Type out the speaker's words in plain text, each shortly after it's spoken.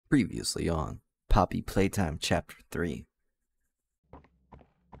Previously on Poppy Playtime Chapter 3.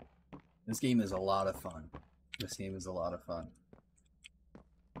 This game is a lot of fun. This game is a lot of fun.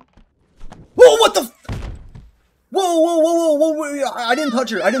 Whoa, what the whoa, I didn't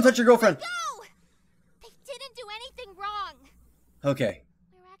touch her. I didn't touch your girlfriend. Go! They didn't do anything wrong. Okay.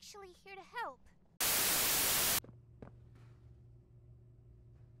 We're actually here to help.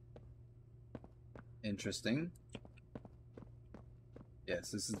 Interesting.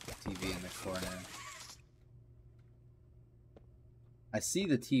 Yes, this is the TV in the corner. I see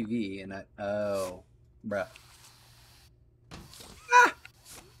the TV and oh, bruh. Ah!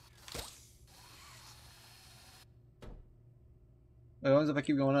 Wait, what happens if I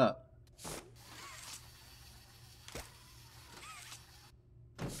keep going up?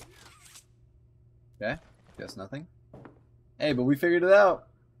 Okay, guess nothing. Hey, but we figured it out.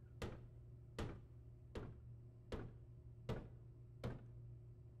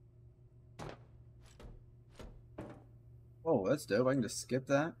 Oh, that's dope. I can just skip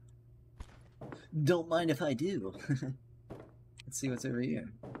that. Don't mind if I do. Let's see what's over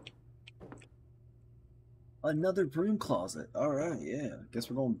here. Another broom closet. Alright, yeah. Guess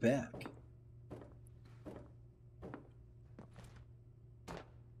we're going back.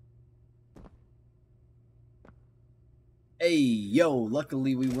 Hey, yo,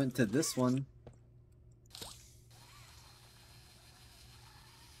 luckily we went to this one.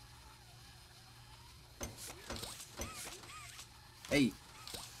 Hey.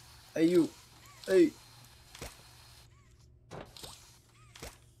 Hey, you. Hey.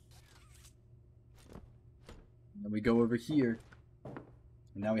 And then we go over here.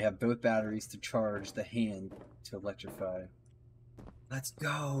 And now we have both batteries to charge the hand to electrify. Let's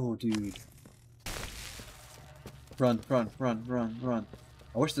go, dude. Run, run, run, run, run.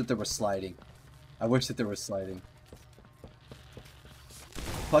 I wish that there was sliding. I wish that there was sliding.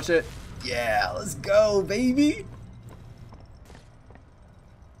 Punch it. Yeah, let's go, baby.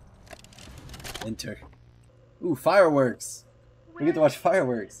 Enter. Ooh, fireworks. We get to watch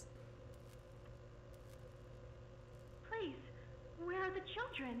fireworks. Please, where are the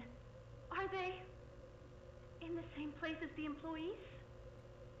children? Are they in the same place as the employees?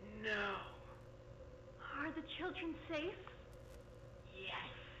 No. Are the children safe? Yes.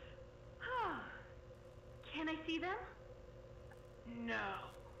 Can I see them?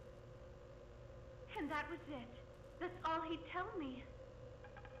 No. And that was it. That's all he'd tell me.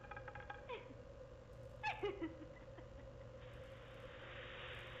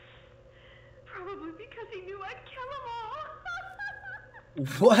 Probably because he knew I'd kill them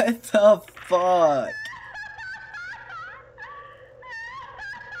all. What the fuck?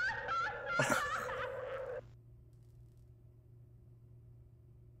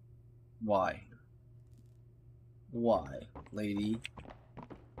 Why? Why, lady?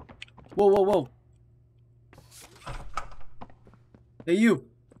 Whoa, whoa, whoa. Hey, you.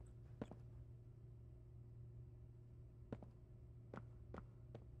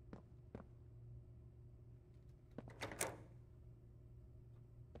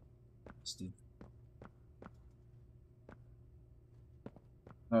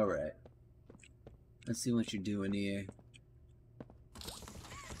 Alright. Let's see what you're doing here.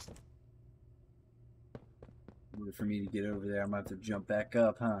 In order for me to get over there, I'm gonna have to jump back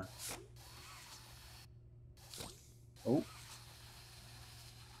up, huh? Oh.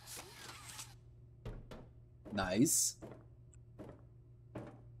 Nice.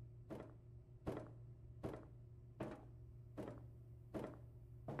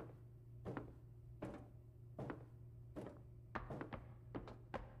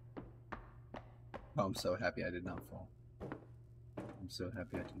 Oh, I'm so happy I did not fall. I'm so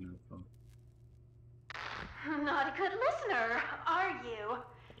happy I did not fall. Not a good listener, are you?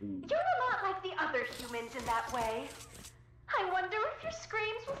 Ooh. You're a lot like the other humans in that way. I wonder if your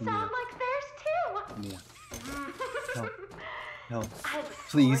screams will sound like theirs too. Yeah. Help. Help. I look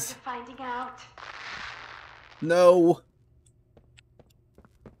Please. forward to finding out. No.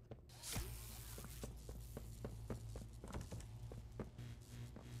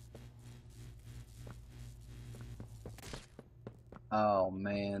 Oh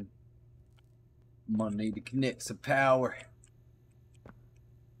man. I'm gonna need to connect some power.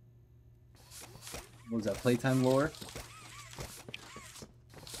 What was that, Playtime lore?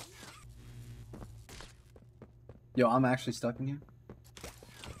 Yo, I'm actually stuck in here.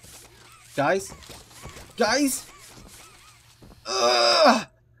 Guys? Guys? Ugh!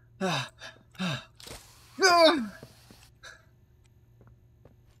 Ugh!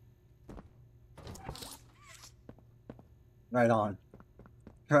 Right on.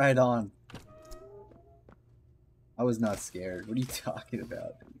 Right on. I was not scared. What are you talking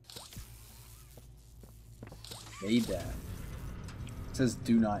about? Made that. It says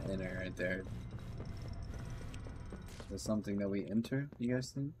do not enter right there. Is there something that we enter, you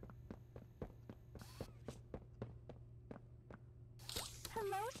guys think?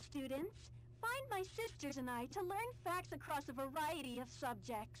 Hello, students. Find my sisters and I to learn facts across a variety of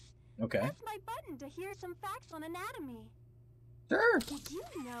subjects. Okay. Press my button to hear some facts on anatomy. Sure. Did you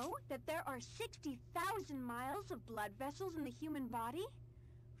know that there are 60,000 miles of blood vessels in the human body?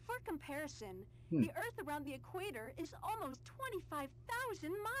 For comparison, the Earth around the equator is almost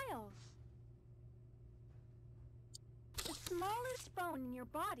 25,000 miles. The smallest bone in your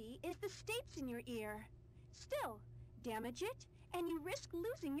body is the stapes in your ear. Still, damage it, and you risk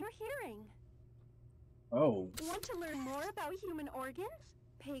losing your hearing. Oh. Want to learn more about human organs?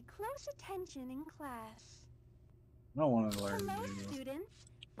 Pay close attention in class. I don't want to learn. Hello,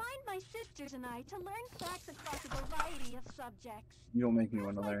 students. Find my sisters and I to learn facts across a variety of subjects. You don't make me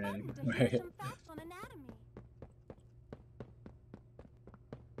Press want to my learn button to anything. hear some facts on anatomy.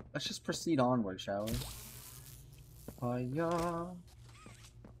 Let's just proceed onward, shall we? Hiya.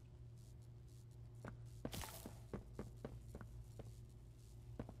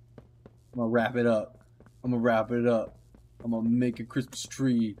 I'm gonna wrap it up. I'm gonna wrap it up. I'm gonna make a Christmas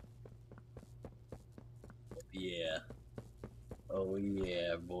tree. Yeah. Oh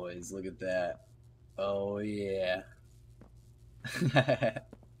yeah, boys. Look at that. Oh yeah.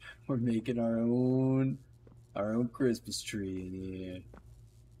 We're making our own Christmas tree in here.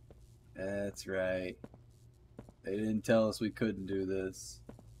 That's right. They didn't tell us we couldn't do this.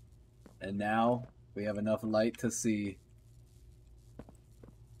 And now we have enough light to see.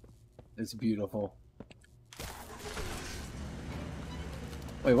 It's beautiful.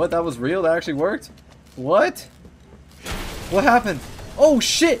 Wait, what? That was real? That actually worked? What? What happened? Oh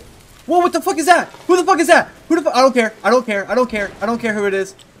shit! Whoa, what the fuck is that? Who the fuck is that? Who the fuck? I don't care. I don't care. I don't care. I don't care who it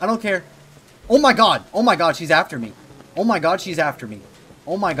is. I don't care. Oh my god. Oh my god, she's after me. Oh my god, she's after me.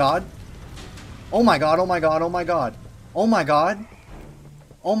 Oh my god. Oh my god, oh my god, oh my god. Oh my god.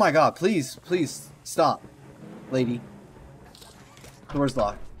 Oh my god, please, please, stop. Lady. Door's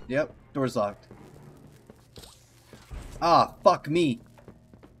locked. Yep, door's locked. Ah, fuck me.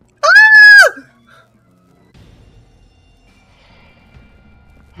 Ah!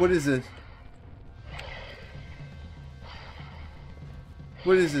 What is this?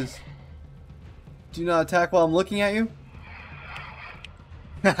 What is this? Do not attack while I'm looking at you?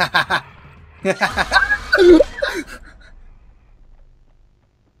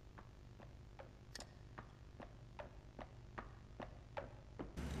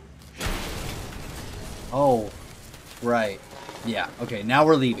 Oh, right. Yeah, okay, now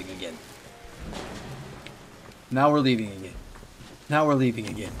we're leaving again. Now we're leaving again. Now we're leaving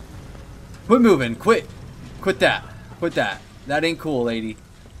again. Quit moving, quit. Quit that. Quit that. That ain't cool, lady.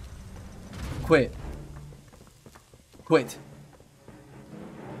 Quit. Quit.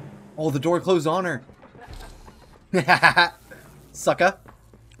 Oh, the door closed on her. Sucker.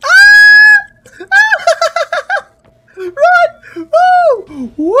 Ah! Run!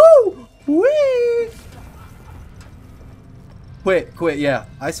 Woo! Woo! Wee! Quit, quit, yeah.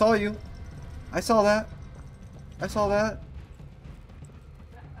 I saw you. I saw that. I saw that.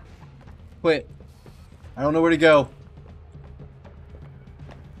 Quit. I don't know where to go.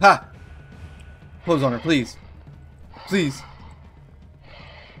 Ha! Close on her, please. Please.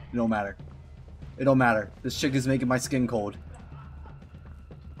 It don't matter. It don't matter. This chick is making my skin cold.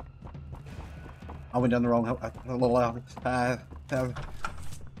 I went down the wrong.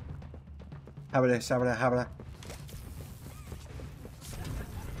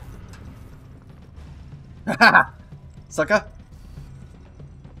 Sucker.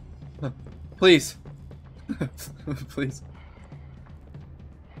 Please. Please.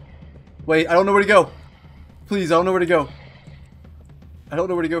 Wait, I don't know where to go. Please, I don't know where to go. I don't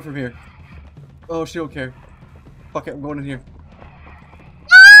know where to go from here. Oh, she don't care. Fuck it, I'm going in here.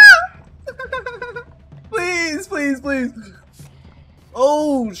 Please, please, please.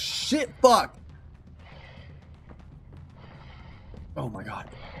 Oh, shit, fuck. Oh my god.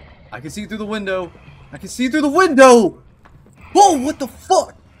 I can see through the window. I can see through the window. Whoa, what the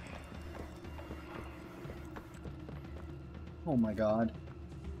fuck? Oh my god.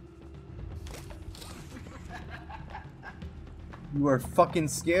 You are fucking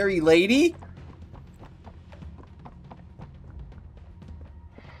scary, lady.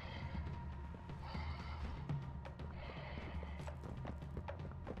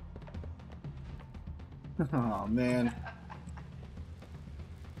 Oh man.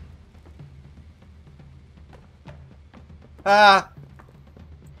 Ah.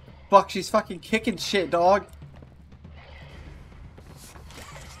 Fuck, she's fucking kicking shit, dog.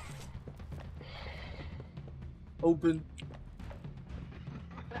 Open.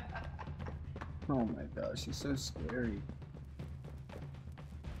 Oh my gosh, she's so scary.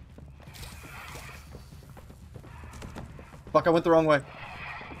 Fuck, I went the wrong way.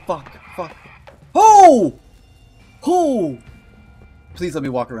 Fuck, fuck. Oh! Oh! Please let me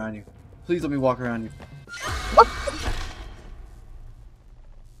walk around you. Please let me walk around you.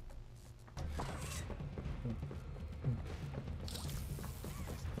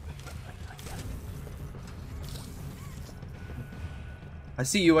 I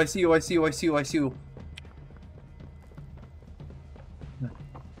see you, I see you, I see you, I see you, I see you.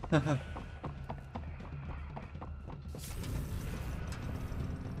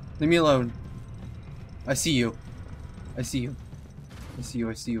 Leave me alone. I see you. I see you. I see you,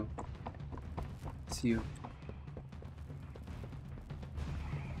 I see you. I see you.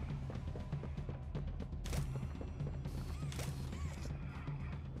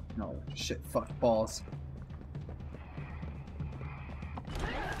 No, shit, fuck, balls.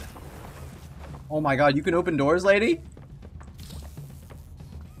 Oh my god, you can open doors, lady?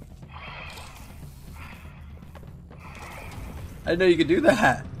 I didn't know you could do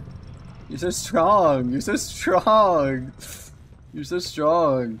that. You're so strong. You're so strong. You're so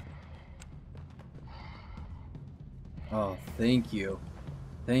strong. Oh, thank you.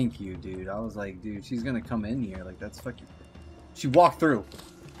 Thank you, dude. I was like, dude, she's gonna come in here. Like, that's fucking... She walked through.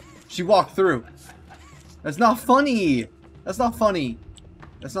 She walked through. That's not funny. That's not funny.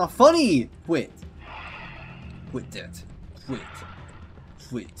 That's not funny. Quit. Quit that. Quit.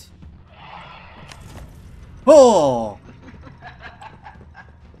 Quit. Oh!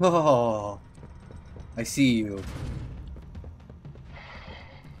 Oh! I see you.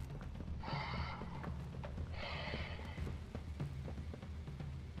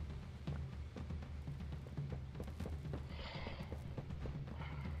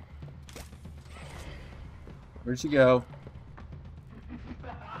 Where'd she go?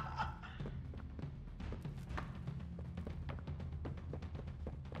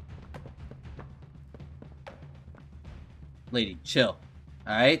 Lady, chill.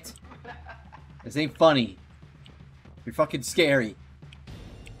 Alright? This ain't funny. You're fucking scary.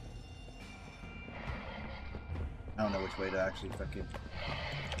 I don't know which way to actually fucking...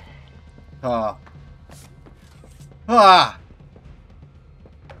 Ah. Ah!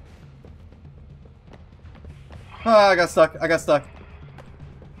 Ah, I got stuck. I got stuck.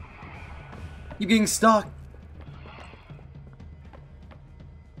 You're getting stuck.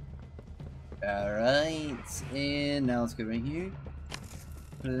 Alright, and now let's go right here.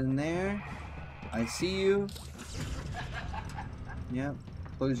 Put it in there. I see you. Yep.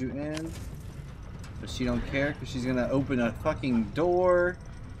 Close you in. But she don't care because she's gonna open a fucking door.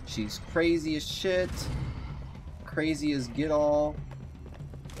 She's crazy as shit. Crazy as get all.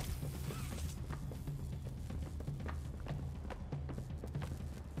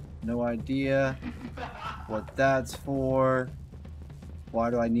 No idea what that's for. Why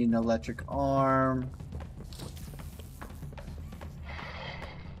do I need an electric arm?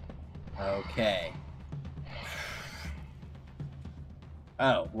 Okay.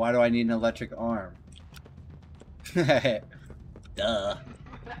 Oh, why do I need an electric arm? Duh.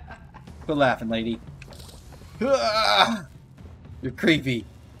 Quit laughing, lady. You're creepy.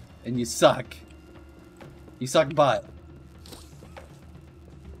 And you suck. You suck butt.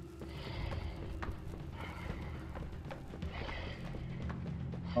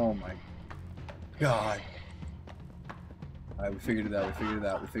 Oh my god. Alright, we figured it out, we figured it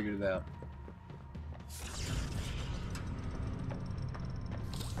out, we figured it out.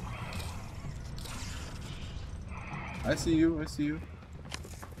 I see you, I see you.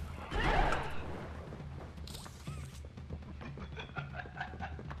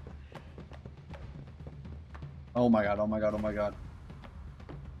 Oh my god, oh my god, oh my god.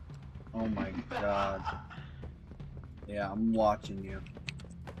 Oh my god. Yeah, I'm watching you.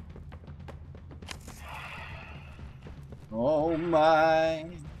 Oh my.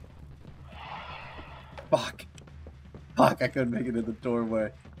 Fuck. Fuck, I couldn't make it in the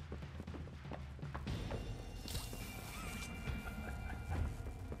doorway.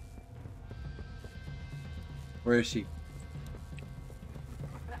 Where is she?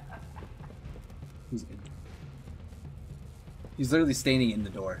 He's literally standing in the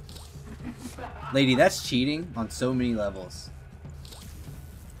door. Lady, that's cheating on so many levels.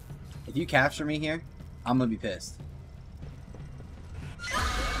 If you capture me here, I'm gonna be pissed.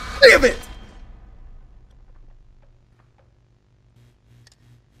 Damn it!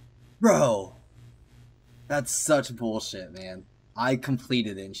 Bro. That's such bullshit, man. I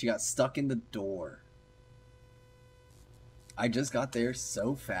completed it and she got stuck in the door. I just got there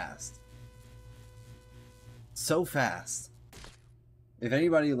so fast. so fast. If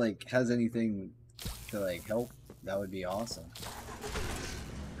anybody like has anything to like help, that would be awesome.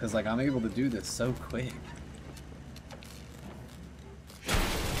 Cause like I'm able to do this so quick.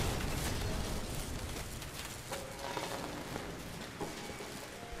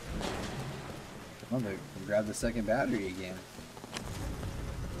 I'm gonna grab the second battery again.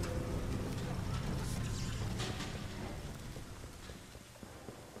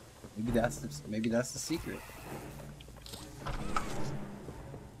 Maybe that's the secret.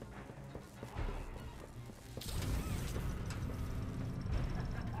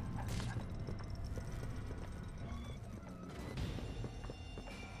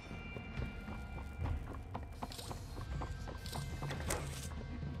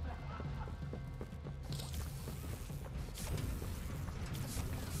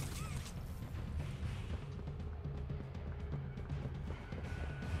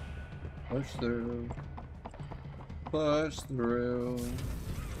 Push through. Push through.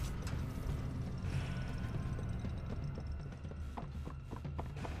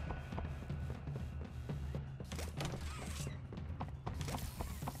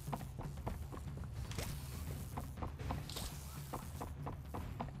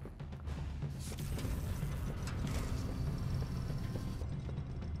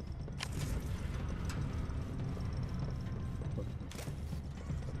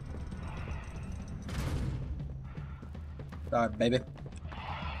 Alright, baby.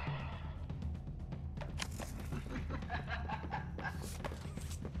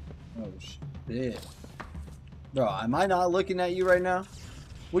 Oh shit. Bro, am I not looking at you right now?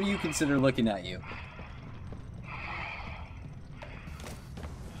 What do you consider looking at you?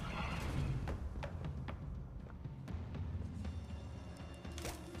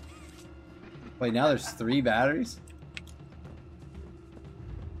 Wait, now there's 3 batteries?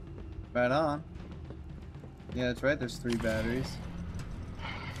 Right on. Yeah, that's right, there's 3 batteries.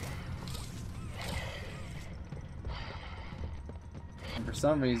 And for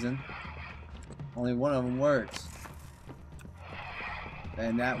some reason, only one of them works.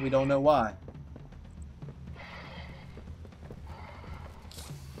 And that we don't know why.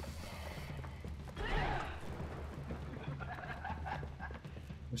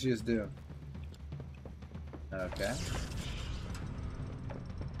 What'd she just do? Okay.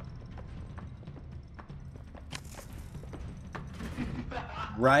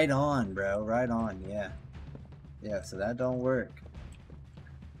 Right on, bro. Right on, yeah. Yeah, so that don't work.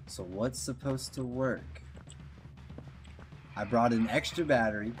 So what's supposed to work? I brought an extra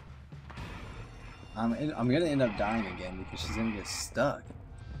battery. I'm gonna end up dying again because she's gonna get stuck.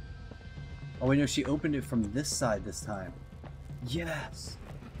 Oh wait, no, she opened it from this side this time. Yes!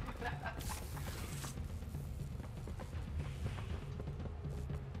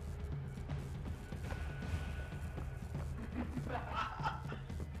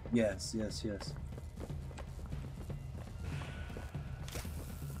 Yes, yes, yes.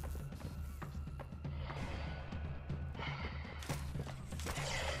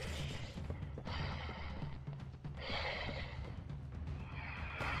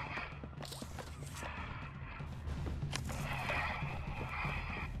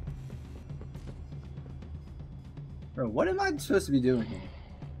 Bro, what am I supposed to be doing here?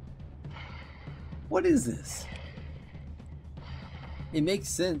 What is this? It makes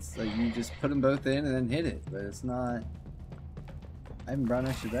sense, like you just put them both in and then hit it, but it's not. I haven't brought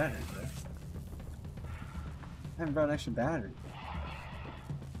an extra battery, bro. I haven't brought an extra battery.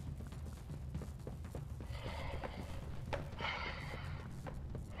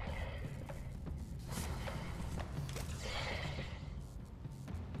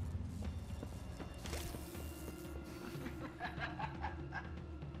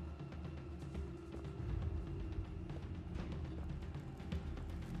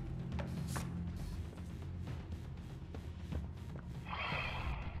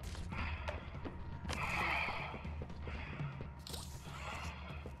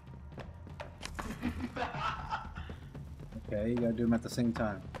 Okay, you gotta do them at the same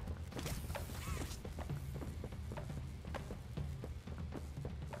time.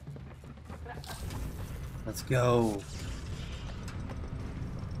 Let's go.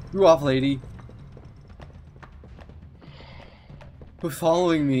 You off, lady. Quit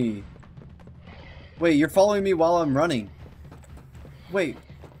following me. Wait, you're following me while I'm running. Wait.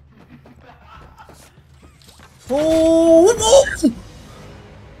 Oh! No!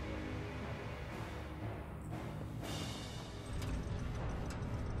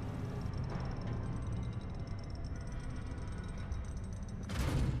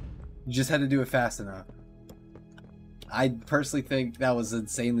 You just had to do it fast enough. I personally think that was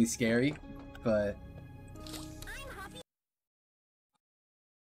insanely scary, but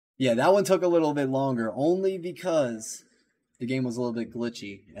Yeah, that one took a little bit longer, only because the game was a little bit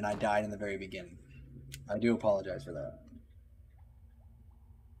glitchy and I died in the very beginning. I do apologize for that.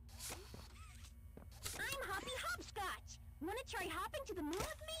 I'm Hoppy Hopscotch. Wanna try hopping to the moon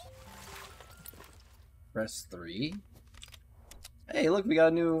with me? Press 3. Hey, look, we got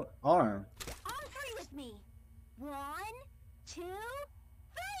a new arm. On 3 with me. 1, 2, 3.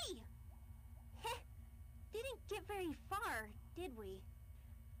 Heh. Didn't get very far, did we?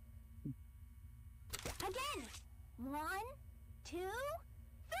 Again. 1, 2,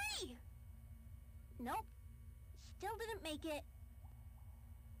 3. Nope. Still didn't make it.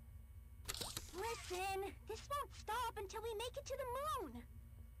 Listen, this won't stop until we make it to the moon.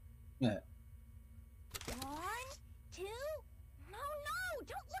 Yeah. 1, 2. No!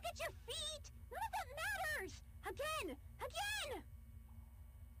 Don't look at your feet. None of that matters. Again.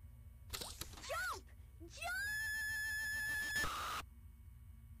 Jump!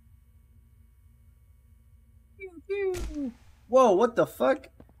 Whoa, what the fuck?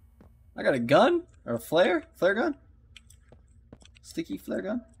 I got a gun? Or a flare? Flare gun? Sticky flare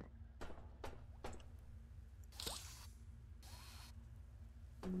gun?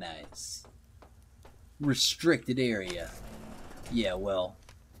 Nice. Restricted area. Yeah, well,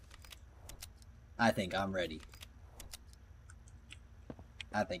 I think I'm ready.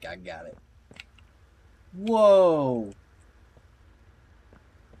 I think I got it. Whoa!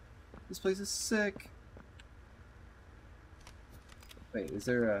 This place is sick. Wait, is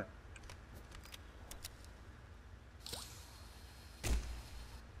there a...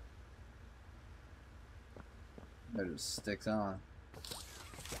 That just sticks on.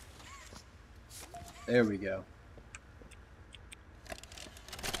 There we go.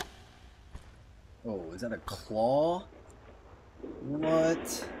 Oh, is that a claw? What?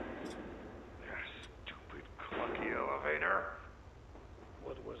 Stupid clunky elevator.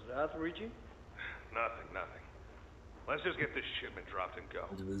 What was that, Richie? Nothing. Let's just get this shipment dropped and go.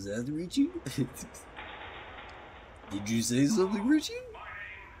 What was that, Richie? Did you say something, Richie?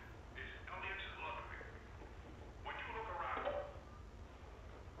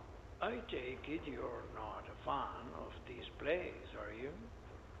 I take it you're not a fan of this place, are you?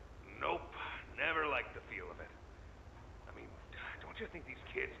 Nope. Never liked the feel of it. I mean, don't you think these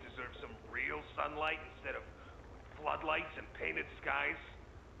kids deserve some real sunlight instead of floodlights and painted skies?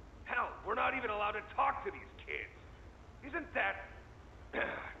 Hell, we're not even allowed to talk to these kids. Isn't that...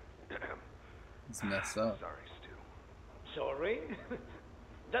 It's messed up. Sorry, Stu. Sorry?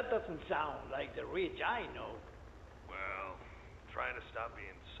 That doesn't sound like the Rich I know. Well, trying to stop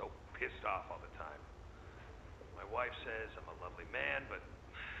being so pissed off all the time. My wife says I'm a lovely man, but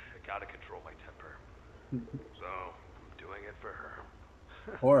I gotta control my temper. So, I'm doing it for her.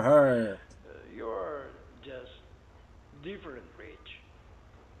 For her. You're just different, Rich.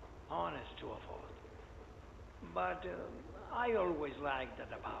 Honest to a fault. But I always liked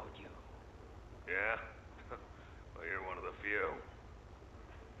that about you. Yeah? Well, you're one of the few.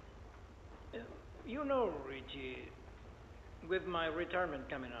 You know, Richie, with my retirement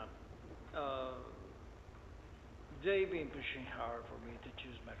coming up, they've been pushing hard for me to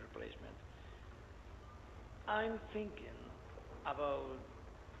choose my replacement. I'm thinking about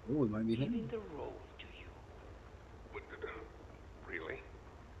Oh, it might be giving him. the role to you. Really?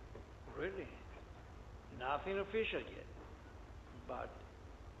 Really? Nothing official yet. But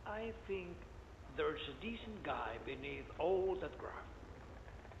I think there's a decent guy beneath all that graft.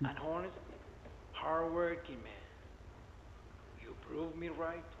 An honest, hard-working man. You prove me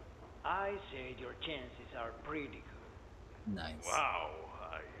right. I say your chances are pretty good. Nice. Wow.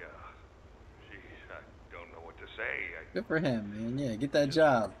 Geez, I don't know what to say. Good for him, man. Yeah, get that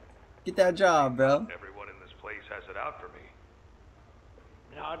job. Get that job, bro. Everyone in this place has it out for me.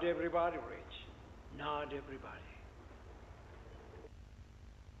 Not everybody, Rich. Not everybody.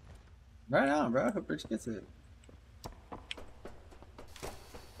 Right on, bro. Hope Rich gets it.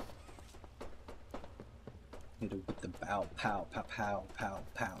 Hit it with the bow, pow, pow, pow, pow,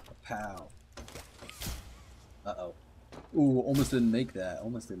 pow, pow. Uh-oh. Ooh, almost didn't make that.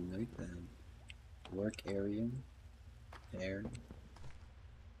 Almost didn't make that. Work area. There.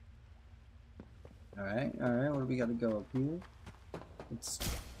 Alright, what do we gotta go up here? Let's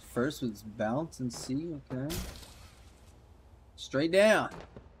first let's bounce and see, okay. Straight down.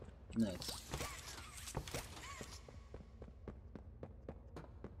 Nice.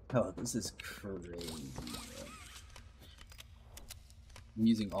 Oh, this is crazy, bro. I'm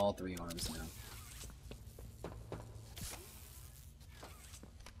using all 3 arms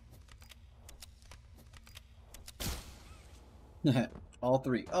now. All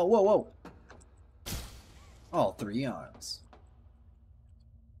 3. Oh, whoa. All 3 arms.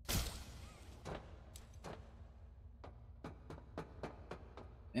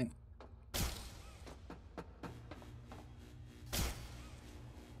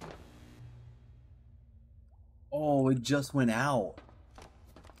 Oh, it just went out.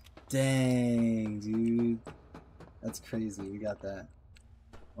 Dang, dude. That's crazy. We got that.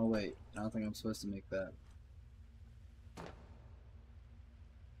 Oh, wait. I don't think I'm supposed to make that.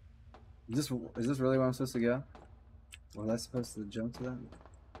 Is this really where I'm supposed to go? Was I supposed to jump to that?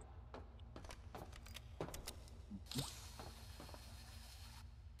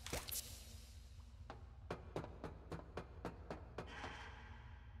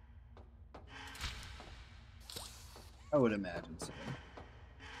 I would imagine so.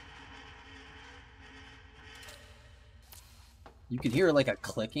 You can hear like a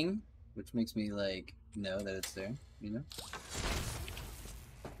clicking, which makes me like know that it's there, you know?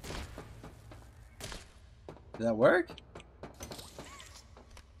 Did that work?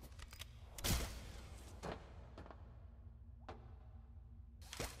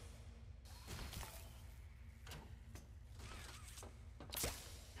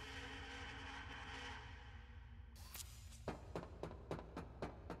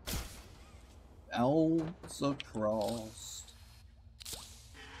 Elves across.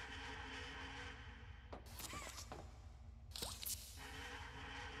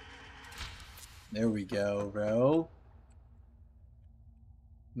 There we go, bro.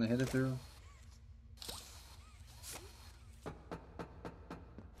 Can I hit it through?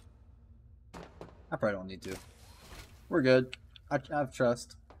 I probably don't need to. We're good. I have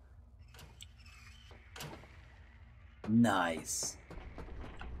trust. Nice.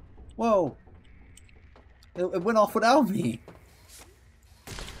 Whoa. It went off without me.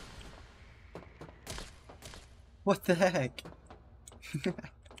 What the heck?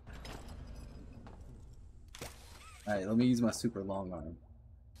 Alright, let me use my super long arm.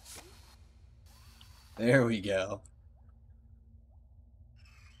 There we go.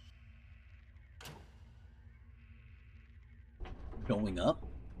 Going up?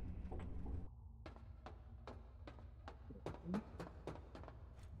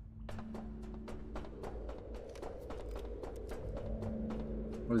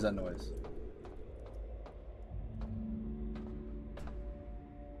 What is that noise?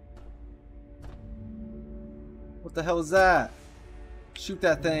 What the hell is that? Shoot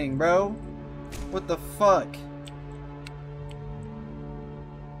that thing, bro. What the fuck?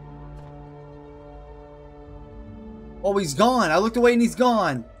 Oh, he's gone. I looked away and he's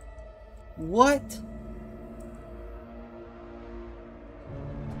gone. What?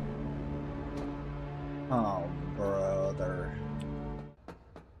 Oh, brother.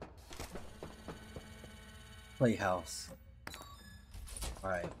 Playhouse.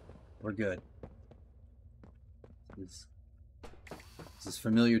 Alright, we're good. This is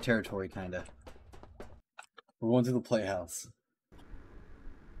familiar territory, kinda. We're going to the playhouse.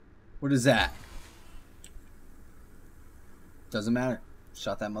 What is that? Doesn't matter.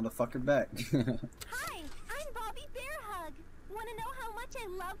 Shot that motherfucker back. Hi, I'm Bobby Bearhug. Want to know how much I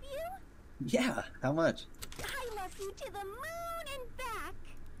love you? Yeah, how much? I love you to the moon and back.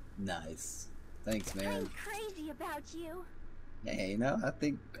 Nice. Thanks, man. I'm crazy about you. Hey, no, I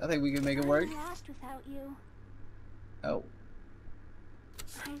think we can make it work. I'm lost without you. Oh.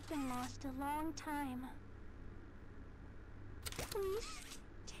 I've been lost a long time. Please,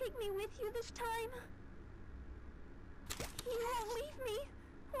 take me with you this time. You won't leave me,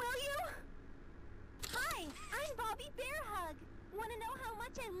 will you? Hi, I'm Bobby Bearhug. Want to know how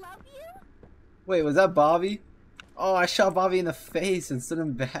much I love you? Wait, was that Bobby? Oh, I shot Bobby in the face and sent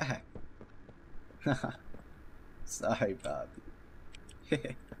him back. Sorry, Bobby.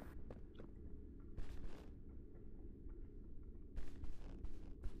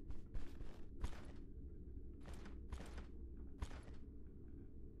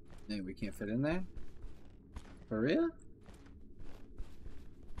 Hey, we can't fit in there? For real? Am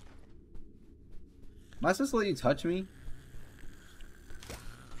I supposed to let you touch me?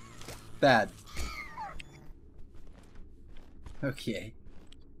 Bad. Okay.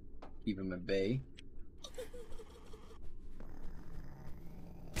 Keep him at bay.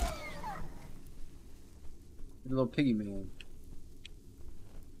 Little piggy man.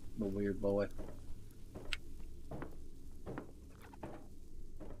 Little weird boy.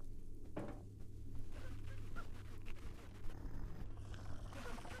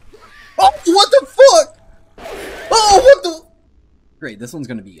 Oh, what the fuck? Oh, what the? Great, this one's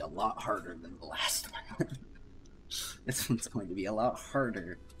gonna be a lot harder than the last one. This one's going to be a lot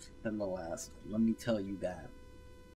harder than the last one. Let me tell you that.